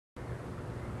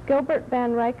Gilbert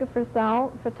van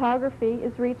Rijkenversal photography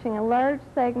is reaching a large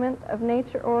segment of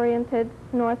nature-oriented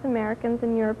North Americans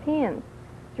and Europeans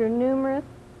through numerous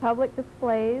public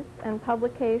displays and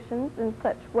publications in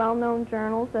such well-known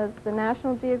journals as the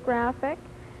National Geographic,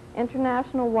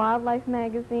 International Wildlife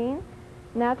Magazine,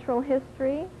 Natural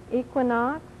History,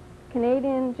 Equinox,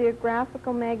 Canadian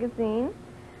Geographical Magazine,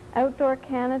 Outdoor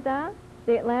Canada,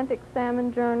 the Atlantic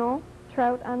Salmon Journal,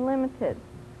 Trout Unlimited.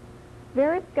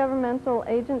 Various governmental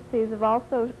agencies have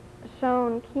also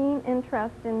shown keen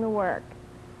interest in the work.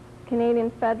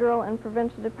 Canadian federal and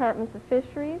provincial departments of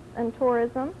fisheries and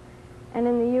tourism, and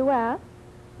in the U.S.,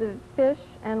 the Fish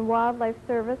and Wildlife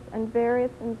Service and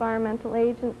various environmental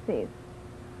agencies.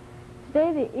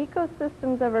 Today, the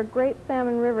ecosystems of our great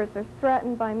salmon rivers are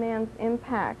threatened by man's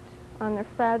impact on their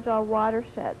fragile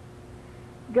watersheds.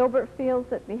 Gilbert feels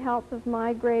that the health of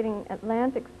migrating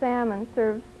Atlantic salmon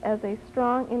serves as a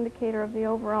strong indicator of the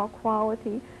overall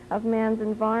quality of man's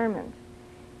environment.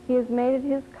 He has made it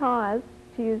his cause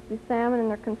to use the salmon in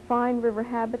their confined river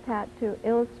habitat to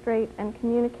illustrate and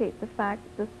communicate the fact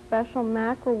that this special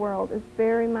macro world is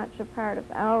very much a part of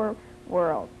our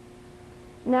world.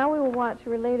 Now we will watch a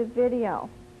related video,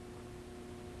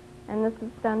 and this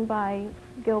is done by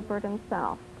Gilbert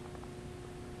himself.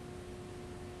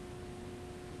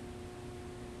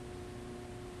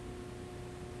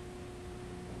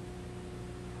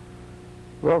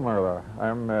 Well, Marla,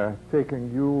 I'm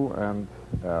taking you and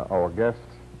our guests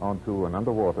onto an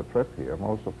underwater trip here.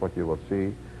 Most of what you will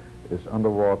see is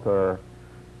underwater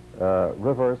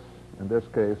rivers. In this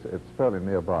case, it's fairly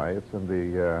nearby. It's in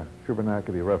the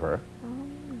Shubenacadie River.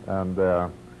 And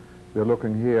we're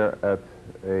looking here at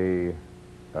a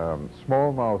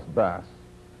smallmouth bass,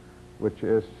 which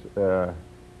is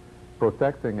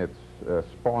protecting its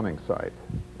spawning site.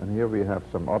 And here we have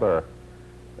some other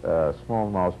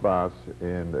smallmouth bass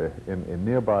in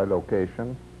nearby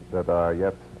location that are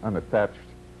yet unattached,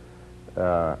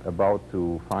 about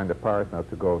to find a partner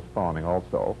to go spawning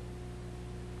also.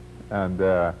 And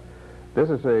this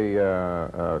is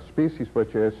a species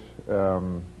which is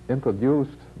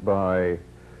introduced by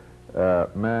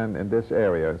man in this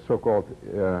area, so-called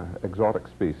exotic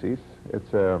species.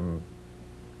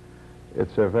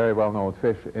 It's a very well-known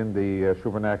fish in the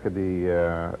Shubenacadie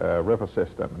river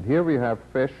system. And here we have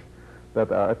fish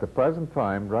that are at the present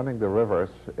time running the rivers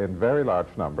in very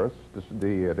large numbers. This is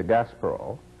the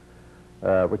Gaspereau,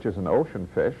 which is an ocean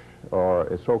fish, or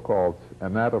a so-called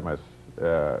anatomous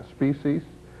species,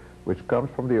 which comes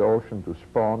from the ocean to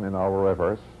spawn in our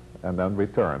rivers and then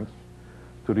returns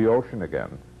to the ocean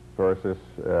again, versus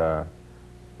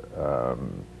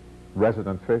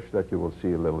resident fish that you will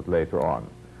see a little later on.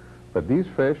 But these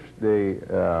fish, they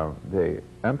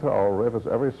enter our rivers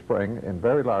every spring in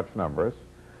very large numbers,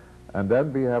 and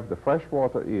then we have the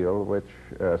freshwater eel, which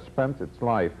spends its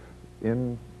life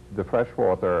in the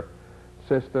freshwater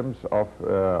systems of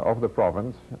the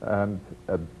province, and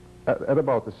at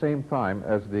about the same time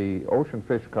as the ocean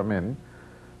fish come in,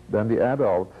 then the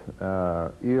adult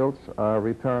eels are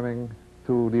returning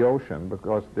to the ocean,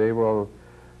 because they will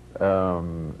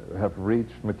have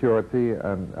reached maturity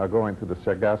and are going to the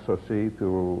Sargasso Sea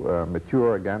to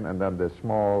mature again, and then the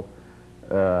small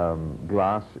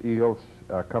glass eels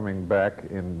are coming back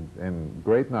in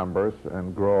great numbers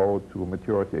and grow to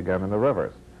maturity again in the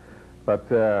rivers. But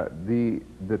the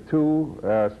two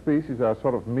species are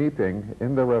sort of meeting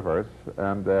in the rivers,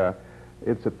 and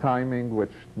it's a timing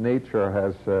which nature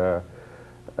has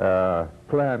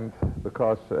planned,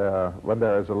 because when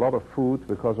there is a lot of food,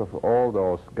 because of all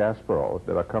those Gaspereaux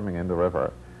that are coming in the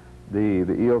river,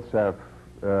 the eels have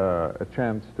a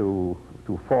chance to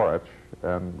forage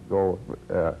and go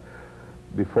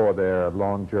before their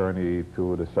long journey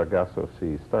to the Sargasso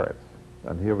Sea starts.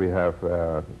 And here we have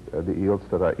the eels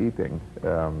that are eating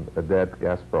a dead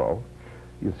Gaspereau.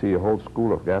 You see a whole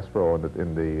school of Gaspereau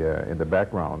in the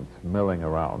background milling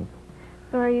around.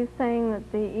 So are you saying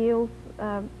that the eels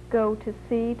go to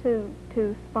sea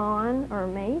to spawn or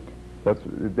mate?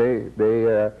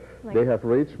 They have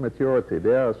reached maturity.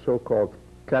 They are so-called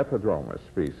catadromous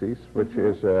species, which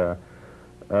is the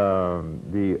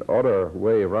other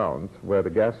way around, where the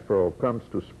Gaspereau comes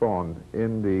to spawn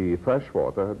in the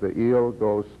freshwater. The eel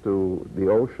goes to the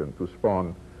ocean to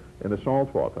spawn in the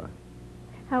saltwater.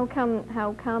 How come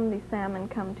the salmon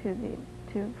come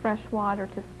to fresh water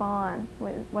to spawn?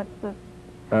 What's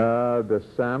the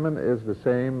salmon is the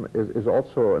same, is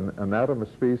also an anatomous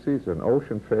species, an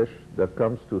ocean fish that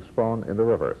comes to spawn in the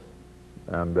rivers.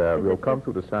 And we'll come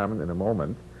to the salmon in a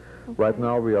moment. Okay. Right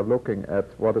now we are looking at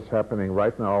what is happening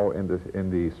right now in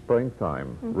the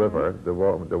springtime river. The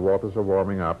waters are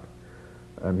warming up.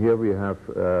 And here we have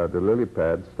the lily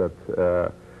pads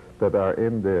that are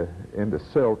in the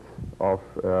silt of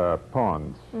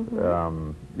ponds.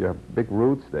 You have big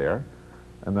roots there,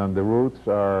 and then the roots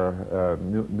are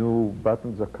new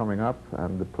buttons are coming up,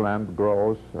 and the plant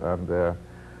grows, and the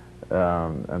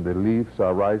leaves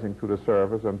are rising to the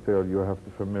surface until you have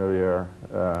the familiar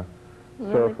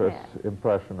surface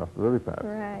impression of the lily pads.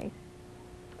 Right.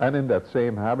 And in that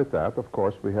same habitat, of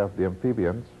course, we have the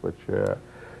amphibians,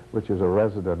 which is a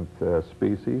resident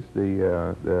species,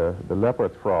 the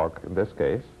leopard frog in this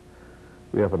case.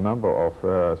 We have a number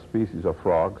of species of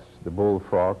frogs, the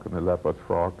bullfrog and the leopard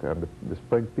frog, and the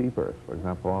spring peepers, for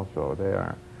example, also. They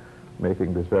are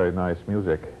making this very nice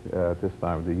music this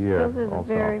time of the year. Those are the also.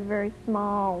 very, very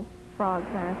small frogs,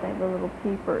 aren't they, the little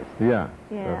peepers? Yeah,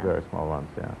 Yeah. the very small ones,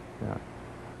 yeah.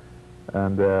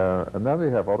 And then we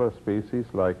have other species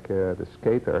like the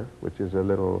skater, which is a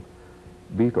little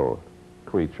beetle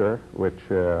creature which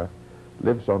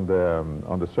lives on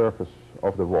the surface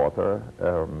of the water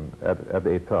at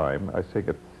a time. I think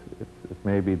it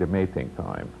may be the mating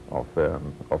time of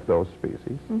those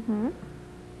species.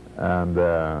 And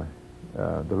the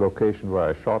location where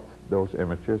I shot those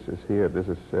images is here. This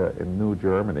is in New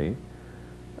Germany,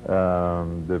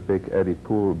 the big eddy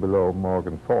pool below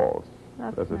Morgan Falls.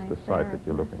 This is the site that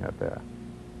you're looking at there.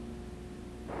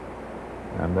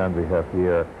 And then we have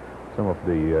here some of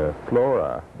the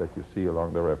flora that you see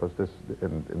along the rivers.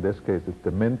 In this case, it's the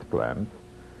mint plant.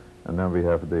 And then we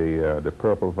have the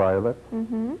purple violet,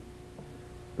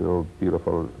 little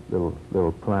beautiful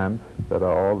little plant that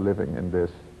are all living in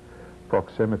this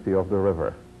proximity of the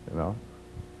river, you know,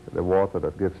 the water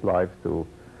that gives life to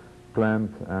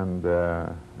plant and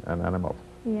animals.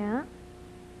 Yeah.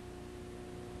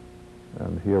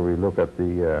 And here we look at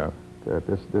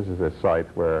this is a site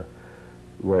where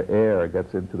air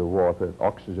gets into the water, it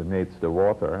oxygenates the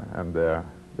water, and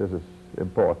this is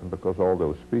important because all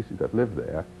those species that live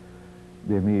there,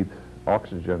 they need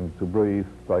oxygen to breathe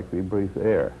like we breathe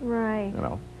air. Right. You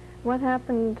know. What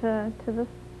happened to this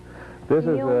This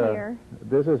eel here?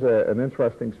 This is an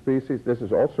interesting species. This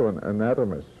is also an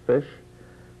anadromous fish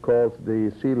called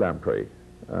the sea lamprey,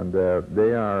 and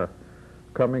they are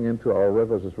coming into our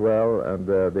rivers as well, and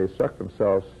they suck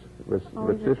themselves, which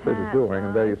this fish is doing.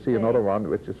 And there you see another one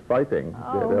which is fighting.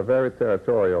 They're very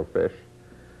territorial fish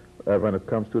when it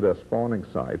comes to their spawning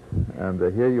site. And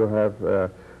here you have,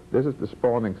 this is the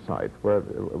spawning site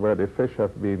where the fish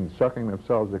have been sucking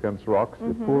themselves against rocks.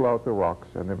 They pull out the rocks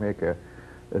and they make a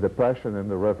depression in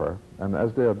the river. And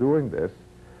as they are doing this,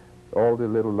 all the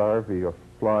little larvae of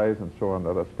flies and so on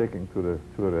that are sticking to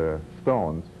the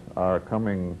stones are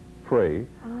coming free.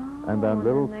 And then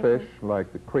little fish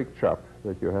like the creek chub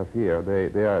that you have here,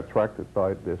 they are attracted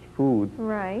by this food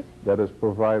that is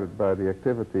provided by the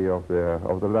activity of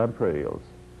the lamprey eels.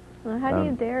 Well, how do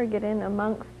you dare get in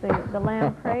amongst the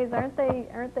lampreys? Aren't they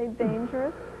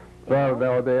dangerous? Well,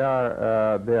 no, they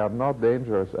are not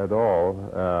dangerous at all.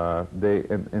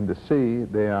 In the sea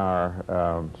they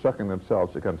are sucking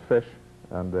themselves against fish,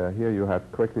 and here you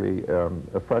have quickly a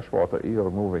freshwater eel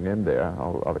moving in there.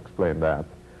 I'll explain that.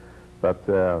 But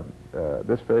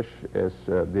this fish is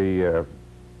the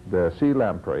sea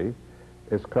lamprey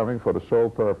is coming for the sole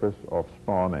purpose of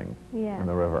spawning in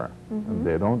the river. And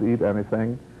they don't eat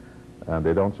anything, and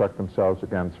they don't suck themselves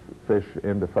against fish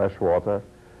in the fresh water.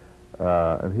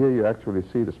 And here you actually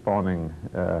see the spawning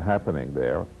happening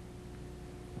there,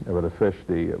 where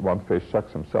one fish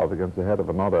sucks himself against the head of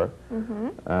another,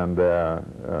 and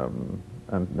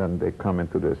then they come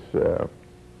into this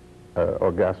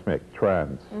orgasmic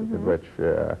trance in which,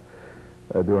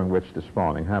 during which the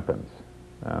spawning happens.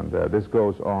 And this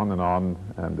goes on,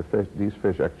 and these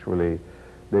fish actually,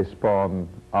 they spawn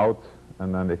out,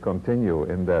 and then they continue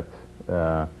in that,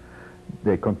 that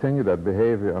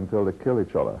behavior until they kill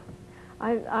each other.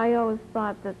 I always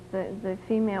thought that the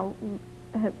female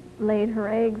had laid her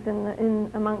eggs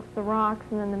in amongst the rocks,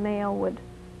 and then the male would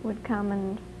come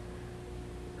and.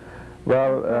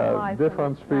 Well,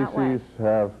 different species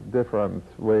have different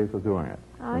ways of doing it.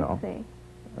 I see.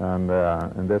 And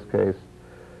in this case,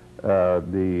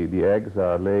 the eggs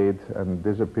are laid and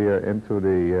disappear into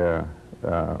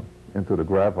the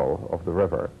gravel of the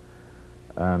river,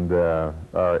 and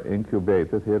are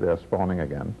incubated. Here they are spawning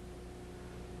again.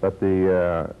 But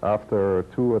after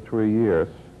 2 or 3 years,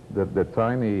 the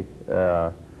tiny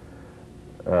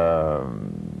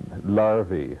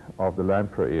larvae of the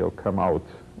lamprey eel come out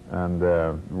and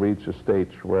reach a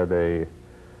stage where they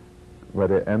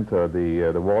enter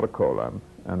the water column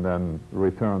and then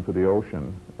return to the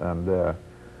ocean and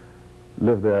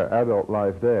live their adult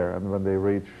life there. And when they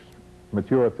reach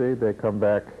maturity, they come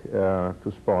back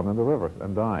to spawn in the river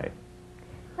and die.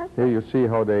 That's Here you see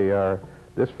how they are,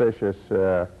 this fish is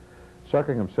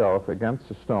sucking himself against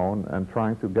the stone and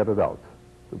trying to get it out,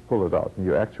 to pull it out. And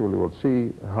you actually will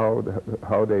see how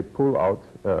they pull out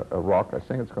a rock. I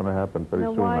think it's going to happen pretty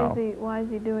soon now. Why is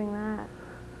he doing that?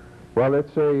 Well,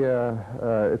 it's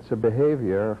a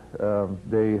behavior.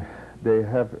 They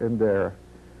have in their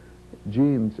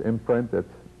genes imprinted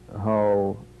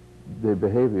how the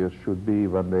behaviors should be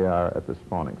when they are at the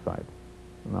spawning site.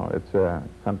 You know, it's a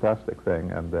fantastic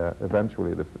thing, and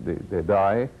eventually they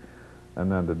die,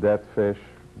 and then the dead fish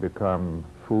become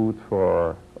food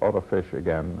for other fish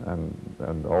again,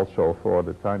 and also for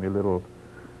the tiny little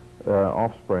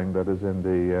offspring that is in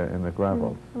the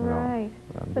gravel. Right.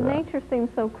 But nature seems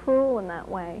so cruel in that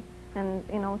way. And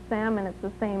you know, salmon, it's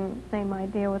the same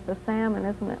idea with the salmon,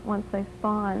 isn't it? Once they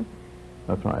spawn,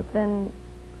 that's right. Then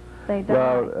they die.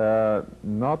 Well,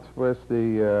 not with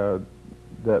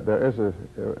there is a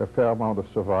fair amount of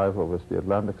survival with the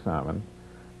Atlantic salmon,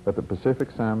 but the Pacific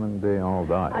salmon, they all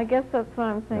die. I guess that's what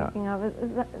I'm thinking of.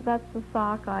 That's the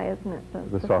sockeye, isn't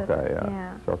it? The sockeye,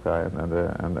 yeah. Sockeye and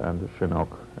the Chinook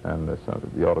and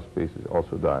the other species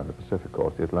also die on the Pacific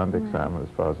coast. The Atlantic salmon, as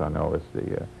far as I know,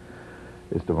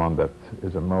 is the one that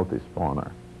is a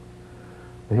multi-spawner.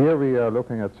 Here we are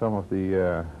looking at some of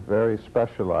the very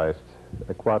specialized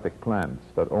aquatic plants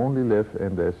that only live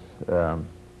in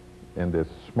this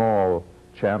small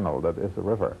channel that is a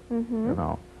river, you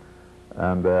know.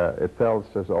 And it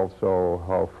tells us also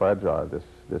how fragile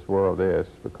this world is,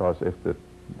 because if the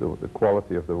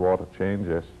quality of the water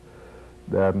changes,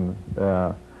 then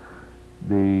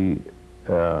the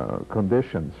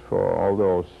conditions for all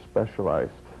those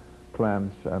specialized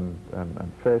plants and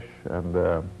fish and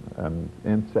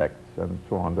insects and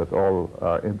so on that all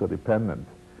are interdependent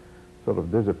sort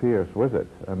of disappears with it.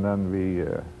 And then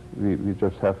we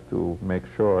just have to make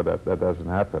sure that that doesn't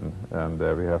happen, and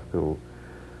we have to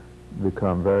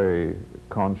become very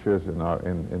conscious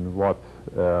in what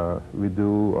we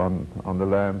do on the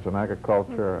lands and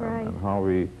agriculture, and how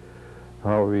we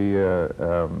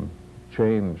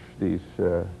change these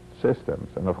systems.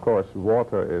 And of course,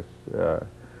 water is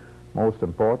most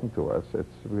important to us.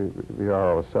 We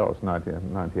are ourselves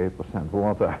 98%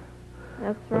 water.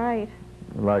 That's right.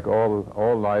 Like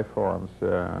all life forms,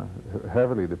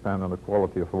 heavily depend on the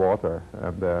quality of water,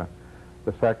 and the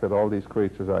fact that all these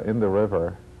creatures are in the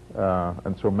river,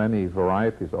 and so many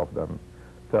varieties of them,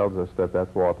 tells us that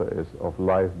that water is of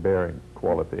life-bearing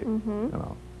quality. You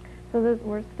know. So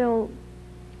we're still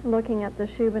looking at the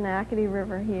Shubenacadie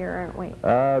River here, aren't we?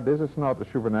 This is not the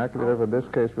Shubenacadie River. In this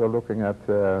case, we're looking at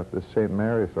the St.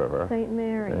 Mary's River. St.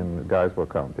 Mary. In Geisel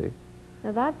County.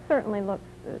 Now that certainly looks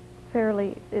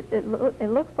fairly, it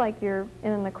looks like you're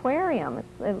in an aquarium.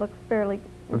 It looks fairly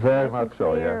very much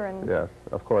so, yes. Yes.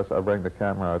 Of course, I bring the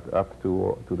camera up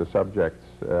to the subjects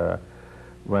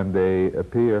when they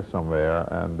appear somewhere,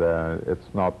 and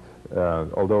it's not,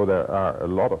 although there are a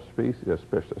lot of species,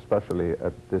 especially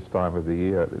at this time of the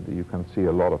year, you can see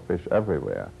a lot of fish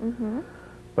everywhere.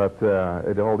 But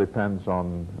it all depends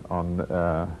on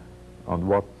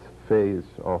what phase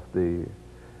of the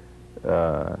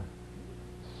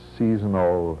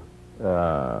seasonal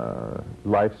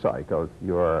life cycle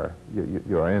you're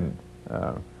in.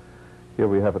 Here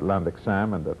we have Atlantic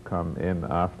salmon that come in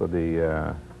after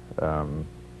the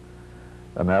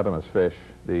anadromous fish,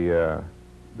 the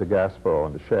Gaspereau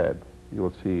and the shad. You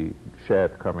will see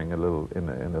shad coming in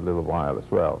a little while as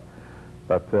well.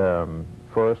 But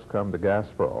first come the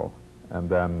Gaspereau, and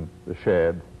then the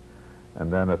shad,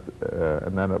 and then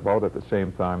about at the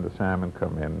same time the salmon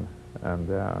come in, and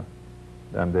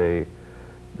then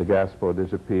the Gaspereau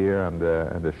disappear, and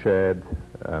the shad,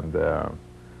 and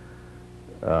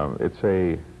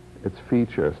it's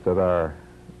features that are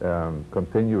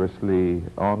continuously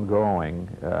ongoing,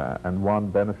 and one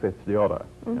benefits the other.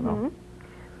 You know?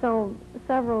 So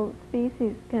several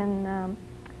species can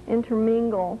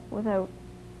intermingle without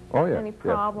any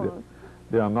problems.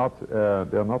 They are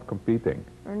not competing.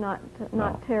 Or not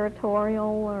territorial,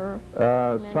 or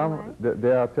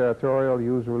they are territorial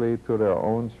usually to their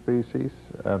own species,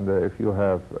 and if you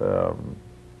have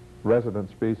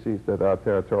resident species that are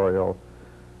territorial,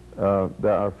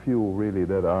 there are few really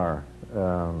that are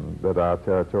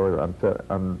territorial,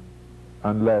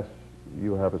 unless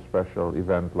you have a special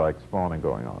event like spawning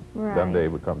going on. Then they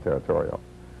become territorial.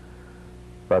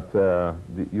 But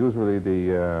usually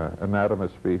the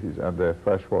anadromous species and the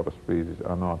freshwater species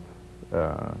are not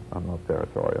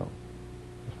territorial,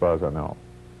 as far as I know.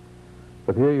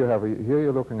 But here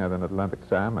you're looking at an Atlantic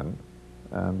salmon,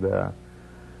 and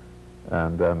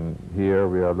And then here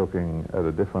we are looking at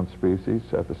a different species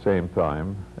at the same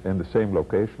time, in the same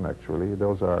location actually.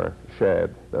 Those are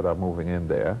shad that are moving in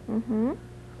there. Mm-hmm.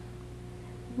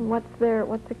 What's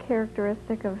the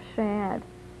characteristic of shad?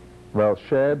 Well,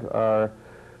 shad are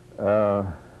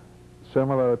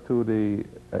similar to the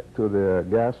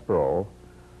Gasparole,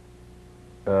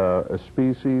 a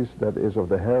species that is of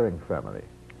the herring family.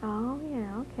 Oh,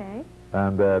 yeah, okay.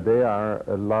 And they are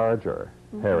a larger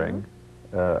herring,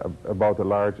 about the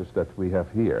largest that we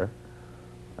have here.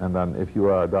 And then if you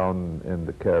are down in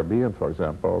the Caribbean, for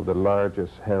example, the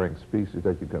largest herring species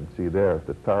that you can see there is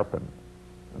the tarpon.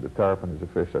 And the tarpon is a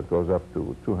fish that goes up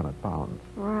to 200 pounds.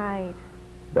 Right.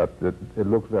 But it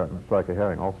looks very much like a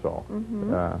herring also,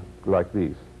 like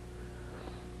these.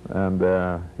 And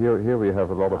here we have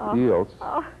a lot of eels.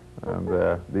 Oh. And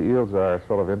the eels are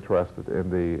sort of interested in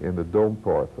the dome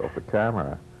port of the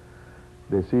camera.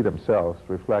 They see themselves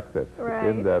reflected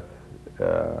in that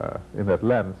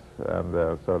lens,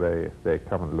 and so they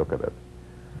come and look at it.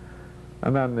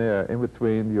 And then in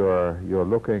between, you're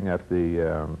looking at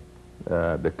the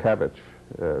cabbage.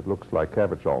 It looks like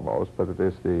cabbage almost, but it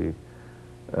is the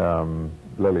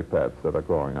lily pads that are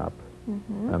growing up.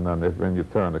 And then when you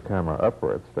turn the camera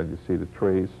upwards, then you see the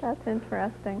trees. That's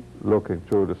interesting. Looking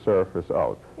through the surface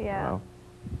out. Yeah. You know?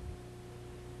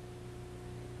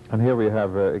 And here we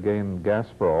have again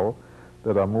Gasparole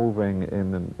that are moving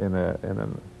in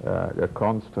a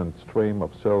constant stream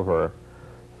of silver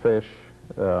fish,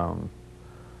 and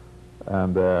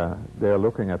they are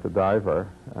looking at the diver,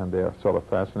 and they are sort of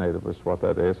fascinated with what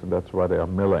that is, and that's why they are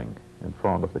milling in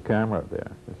front of the camera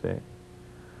there, you see.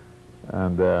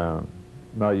 And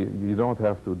now you don't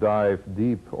have to dive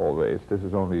deep always. This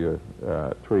is only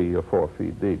 3 or 4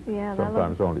 feet deep. Yeah,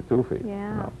 sometimes only 2 feet. Yeah.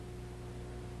 You know?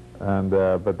 And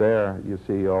but there you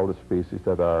see all the species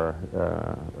that are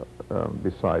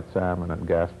besides salmon and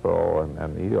Gasparole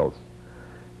and eels.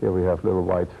 Here we have little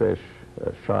white fish,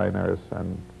 shiners,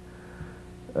 and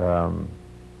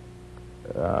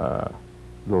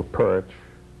little perch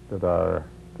that are.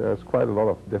 There's quite a lot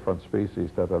of different species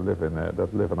that live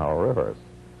in our rivers.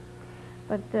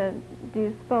 But do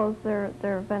you suppose there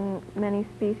have been many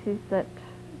species that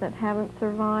haven't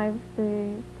survived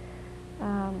the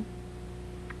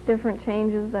different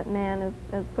changes that man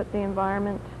has put the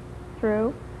environment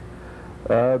through?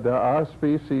 There are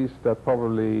species that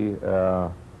probably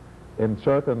in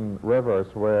certain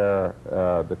rivers where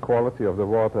the quality of the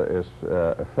water is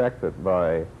affected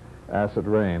by acid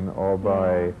rain or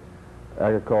by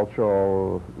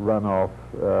agricultural runoff,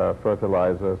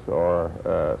 fertilizers, or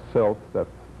silt that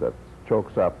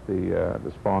chokes up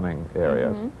the spawning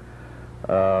areas,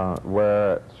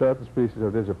 where certain species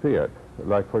have disappeared.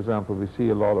 Like, for example, we see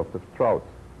a lot of the trout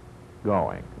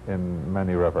going in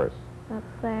many rivers. That's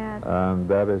sad. And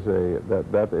that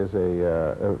is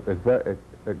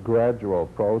a gradual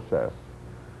process,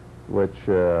 which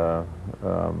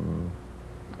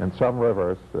in some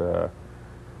rivers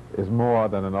is more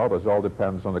than in others. All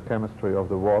depends on the chemistry of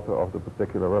the water of the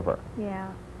particular river. Yeah.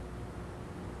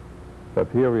 But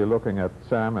here we're looking at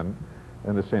salmon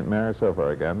in the St. Mary's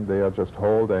River again. They are just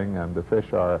holding, and the fish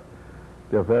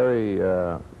they're very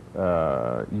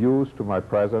used to my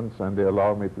presence, and they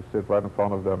allow me to sit right in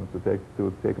front of them to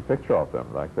take a picture of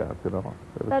them like that, you know.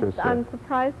 I'm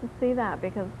surprised to see that,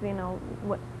 because, you know,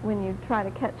 when you try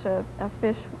to catch a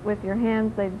fish with your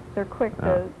hands, they're quick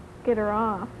to skitter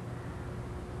off.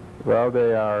 Well,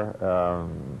 they are,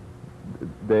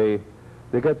 they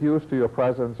get used to your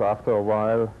presence after a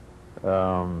while.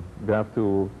 You have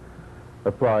to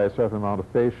apply a certain amount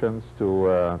of patience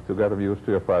to get them used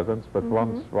to your presence. But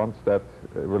once that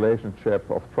relationship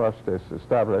of trust is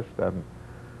established,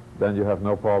 then you have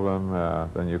no problem.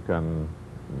 Then you can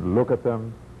look at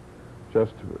them,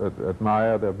 just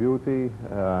admire their beauty,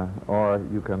 or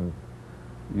you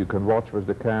can watch with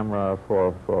the camera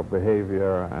for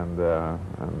behavior and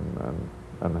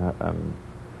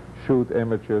shoot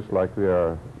images like we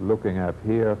are looking at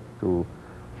here to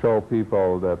show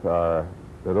people that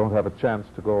don't have a chance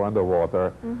to go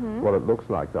underwater what it looks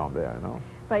like down there, you know.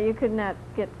 But you could not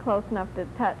get close enough to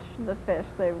touch the fish.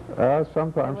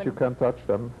 Sometimes you can touch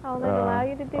them. Oh, they allow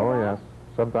you to do that? Oh, yes.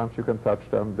 Sometimes you can touch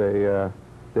them.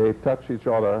 They touch each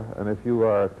other, and if you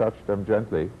touch them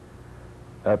gently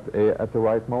at the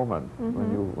right moment,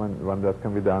 when that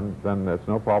can be done, then it's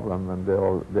no problem, and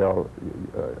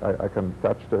I can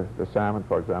touch the salmon,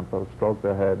 for example, stroke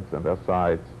their heads and their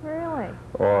sides. Really?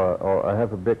 Or I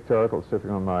have a big turtle sitting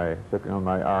on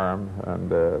my arm,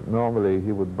 and normally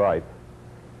he would bite,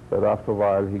 but after a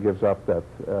while he gives up that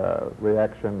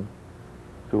reaction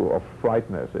of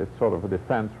frightness. It's sort of a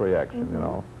defense reaction, you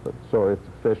know. So if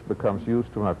the fish becomes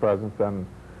used to my presence, then,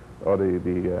 or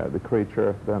the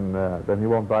creature, then he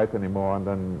won't bite anymore,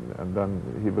 and then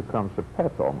he becomes a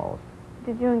pet almost.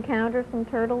 Did you encounter some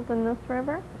turtles in this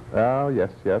river? Oh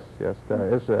yes. There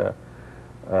is a.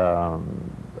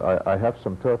 I have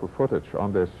some turtle footage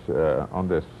on this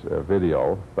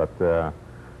video, but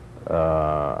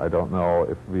I don't know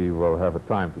if we will have a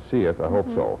time to see it. I hope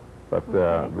so. But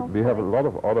we have a lot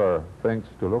of other things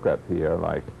to look at here,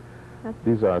 like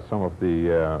these are some of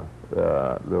the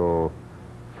little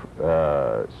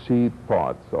seed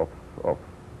pods of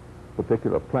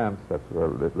particular plants that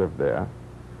live there.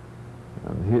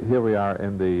 And here we are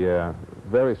in the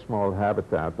very small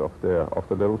habitat of the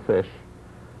little fish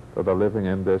that are living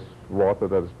in this water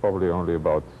that is probably only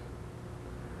about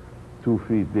 2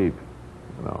 feet deep,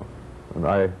 you know. And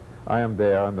I am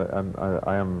there, and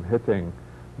I am hitting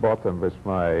bottom with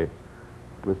my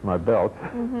belt,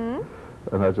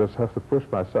 and I just have to push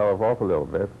myself off a little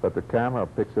bit. But the camera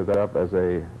picks it up as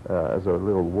a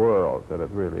little world that it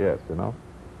really is, you know.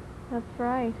 That's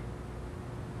right.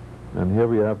 And here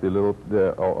we have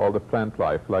all the plant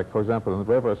life. Like, for example, in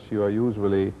rivers, you are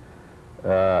usually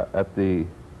at the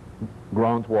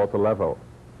groundwater level.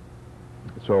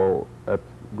 So at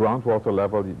groundwater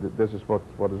level, this is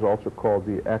what is also called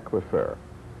the aquifer.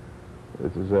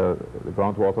 It is the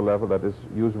groundwater level that is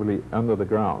usually under the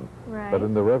ground. Right. But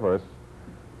in the rivers,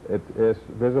 it is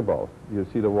visible. You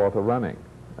see the water running.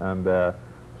 And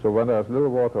so when there's little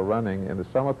water running in the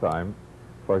summertime,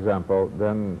 for example,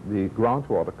 then the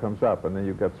groundwater comes up, and then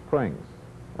you get springs.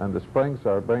 And the springs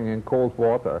are bringing in cold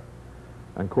water,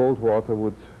 and cold water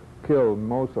would kill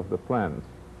most of the plants.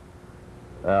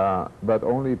 But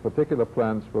only particular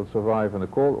plants will survive in the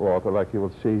cold water, like you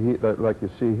will see like you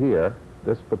see here.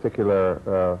 This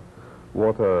particular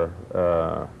water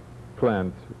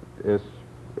plant is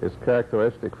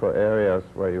characteristic for areas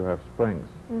where you have springs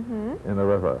in the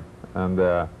river, and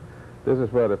this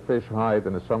is where the fish hide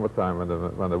in the summertime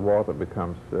when the water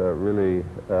becomes really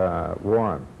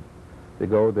warm. They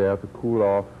go there to cool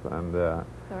off and to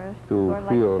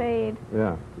feel, like shade.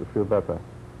 Yeah, to feel better.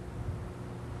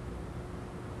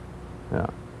 Yeah.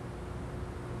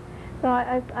 So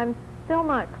I'm still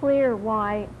not clear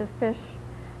why the fish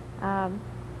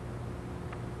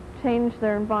change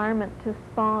their environment to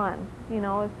spawn. You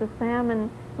know, if the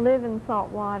salmon live in salt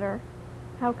water,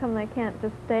 how come they can't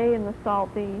just stay in the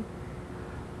salty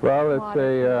Well,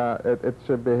 water? it's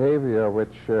a behavior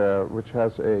which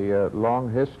has a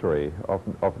long history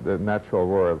of the natural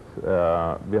world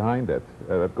behind it.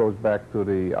 That goes back to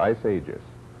the ice ages,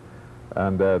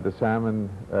 and the salmon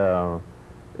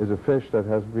is a fish that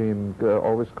has been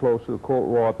always close to cold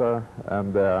water,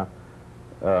 and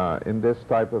in this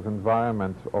type of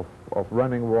environment of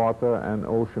running water and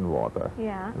ocean water.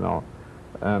 Yeah. You know,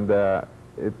 and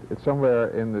it's somewhere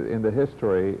in the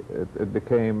history it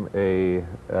became a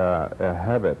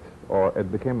habit, or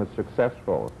it became a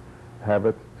successful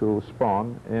habit to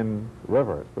spawn in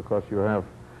rivers, because you have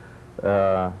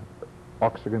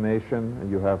oxygenation,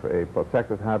 and you have a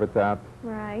protected habitat.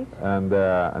 Right.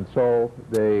 And so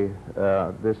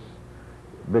this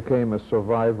became a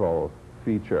survival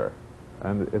feature,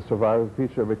 and a survival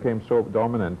feature became so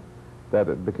dominant that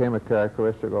it became a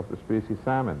characteristic of the species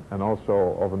salmon, and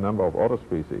also of a number of other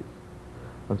species.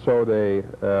 And so they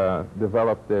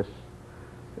developed this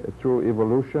through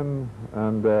evolution,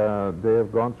 and they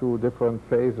have gone through different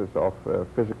phases of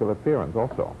physical appearance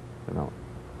also, you know.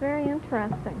 Very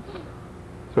interesting.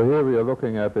 So here we are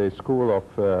looking at a school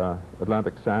of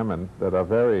Atlantic salmon that are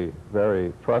very,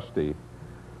 very trusting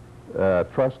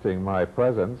my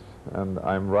presence, and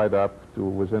I'm right up to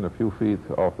within a few feet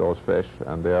of those fish,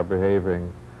 and they are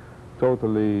behaving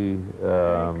totally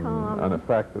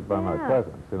unaffected by my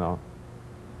presence, you know.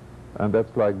 And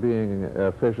that's like being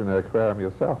a fish in an aquarium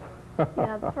yourself.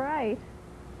 Yeah, that's right.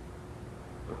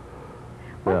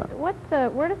 Yeah.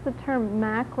 Where does the term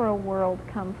macro world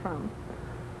come from?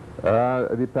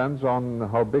 It depends on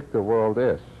how big the world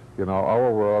is. You know,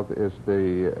 our world is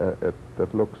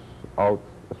that looks out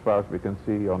as far as we can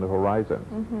see on the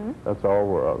horizon. That's our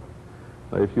world.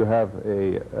 Now, if you have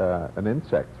an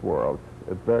insect world,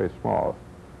 it's very small,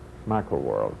 macro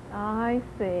world. I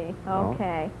see.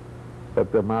 Okay.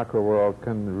 But the macro world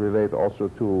can relate also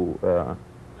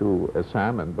to a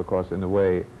salmon, because in a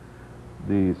way,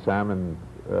 the salmon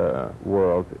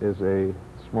world is a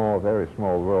small, very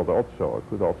small world also. It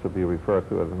could also be referred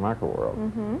to as a macro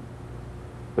world.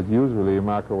 But usually a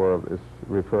macro world is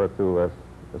referred to as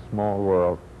a small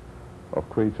world of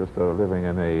creatures that are living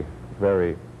in a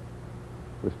very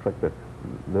restricted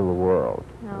little world.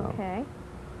 Okay.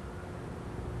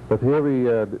 But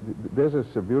here this is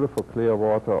a beautiful clear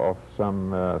water of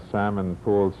some salmon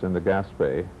pools in the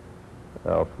Gaspé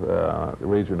of the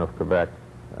region of Quebec,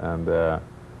 and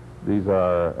these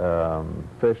are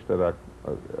fish that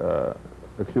are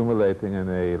accumulating in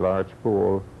a large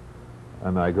pool,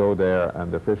 and I go there,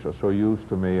 and the fish are so used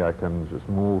to me I can just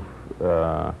move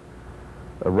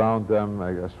around them.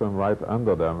 I swim right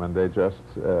under them, and they just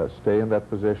stay in that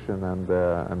position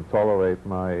and tolerate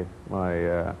my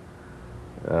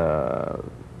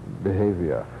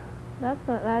behavior.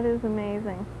 That is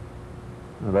amazing.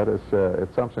 And that is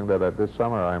it's something that this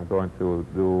summer I'm going to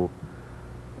do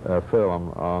a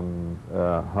film on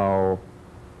how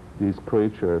these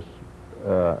creatures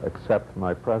accept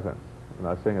my presence, and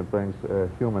I think it brings a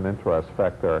human interest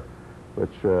factor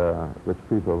which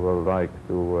people will like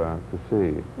to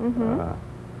see,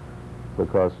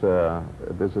 because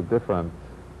there's a different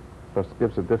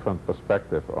gives a different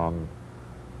perspective on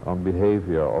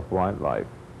behavior of wildlife.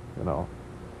 You know,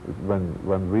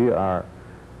 when we are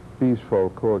peaceful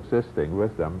coexisting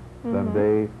with them, then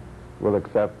they will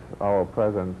accept our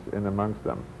presence in amongst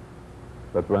them.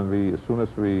 But when as soon as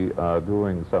we are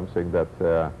doing something that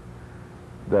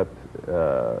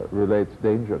relates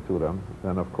danger to them,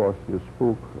 then of course you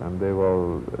spook, and they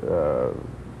will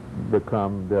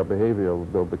their behavior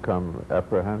will become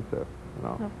apprehensive. You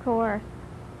know. Of course,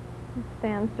 it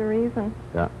stands to reason.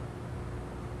 Yeah.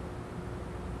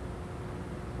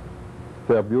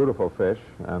 They're beautiful fish,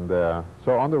 and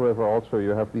so on the river also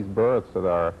you have these birds that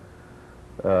are.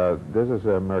 This is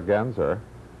a merganser.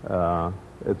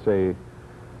 It's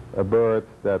a bird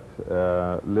that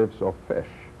lives off fish,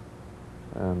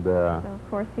 and so of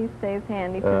course he stays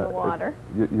handy for the water.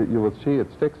 You will see it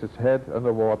sticks its head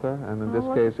underwater, and in this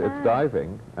case it's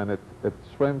diving, and it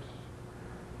swims.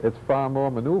 It's far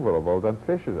more maneuverable than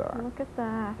fishes are. Look at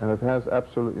that. And it has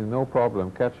absolutely no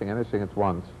problem catching anything it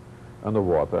wants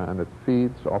underwater, and it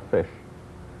feeds off fish.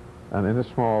 And in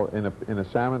a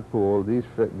salmon pool, these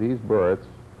birds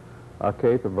are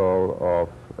capable of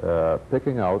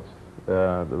picking out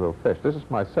the little fish. This is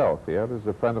myself here. This is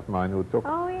a friend of mine who took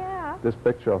this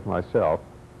picture of myself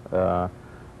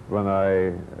when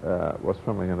I was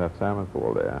swimming in that salmon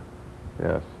pool there.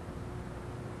 Yes.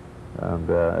 And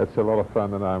it's a lot of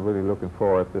fun, and I'm really looking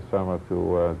forward this summer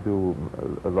to do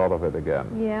a lot of it again.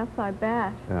 Yes, I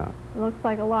bet. Yeah. It looks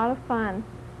like a lot of fun.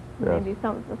 Yes. Maybe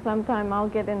sometime I'll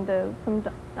get into some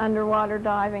underwater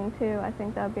diving too. I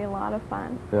think that'd be a lot of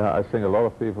fun. Yeah, I think a lot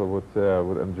of people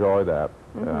would enjoy that,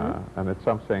 and it's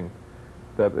something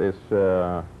that is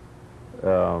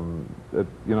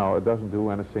it doesn't do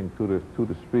anything to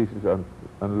the species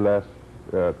unless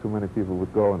too many people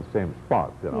would go in the same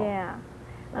spot. You know. Yeah.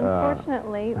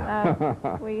 Unfortunately,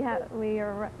 we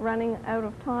are running out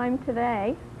of time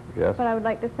today. Yes. But I would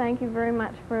like to thank you very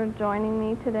much for joining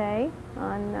me today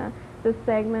on this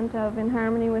segment of In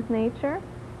Harmony with Nature,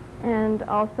 and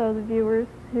also the viewers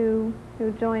who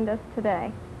joined us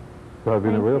today. So it's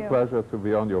been a real pleasure to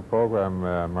be on your program,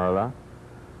 Marla,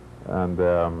 and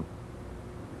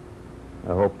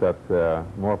I hope that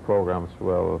more programs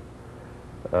will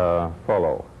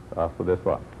follow after this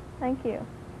one. Thank you.